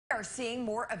We are seeing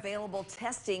more available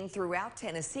testing throughout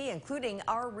Tennessee, including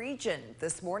our region.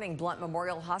 This morning, Blount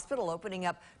Memorial Hospital opening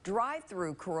up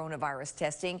drive-through coronavirus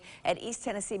testing at East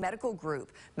Tennessee Medical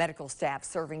Group. Medical staff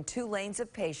serving 2 lanes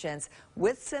of patients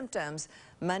with symptoms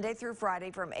Monday through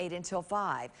Friday from 8 until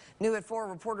 5. New at 4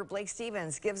 reporter Blake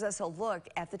Stevens gives us a look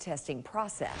at the testing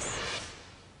process.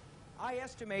 I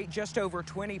estimate just over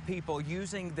 20 people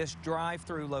using this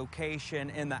drive-through location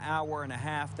in the hour and a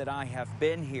half that I have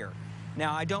been here.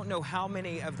 Now, I don't know how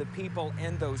many of the people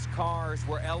in those cars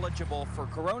were eligible for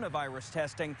coronavirus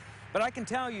testing, but I can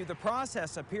tell you the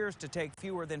process appears to take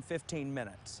fewer than 15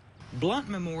 minutes. Blount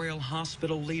Memorial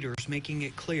Hospital leaders making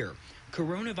it clear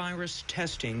coronavirus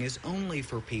testing is only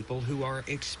for people who are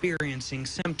experiencing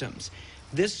symptoms.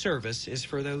 This service is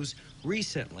for those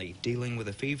recently dealing with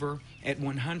a fever at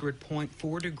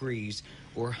 100.4 degrees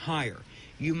or higher.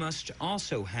 You must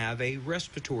also have a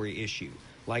respiratory issue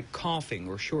like coughing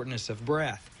or shortness of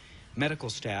breath. Medical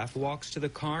staff walks to the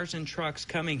cars and trucks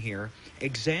coming here,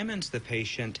 examines the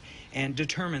patient, and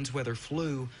determines whether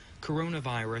flu,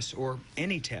 coronavirus, or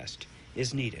any test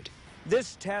is needed.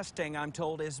 This testing, I'm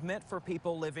told, is meant for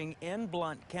people living in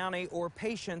Blount County or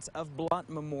patients of Blount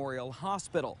Memorial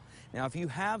Hospital. Now, if you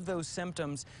have those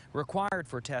symptoms required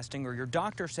for testing or your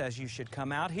doctor says you should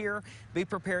come out here, be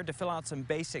prepared to fill out some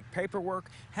basic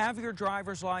paperwork, have your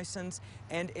driver's license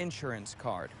and insurance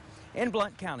card. In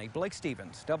Blount County, Blake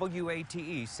Stevens,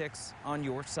 WATE 6 on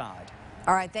your side.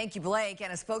 All right, thank you, Blake.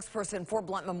 And a spokesperson for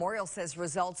Blount Memorial says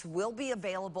results will be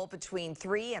available between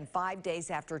 3 and 5 days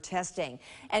after testing.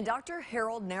 And Dr.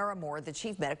 Harold Naramore, the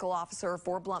chief medical officer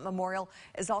for Blount Memorial,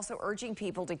 is also urging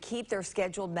people to keep their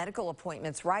scheduled medical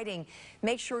appointments, writing,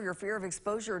 make sure your fear of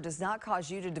exposure does not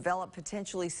cause you to develop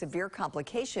potentially severe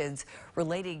complications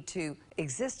relating to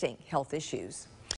existing health issues.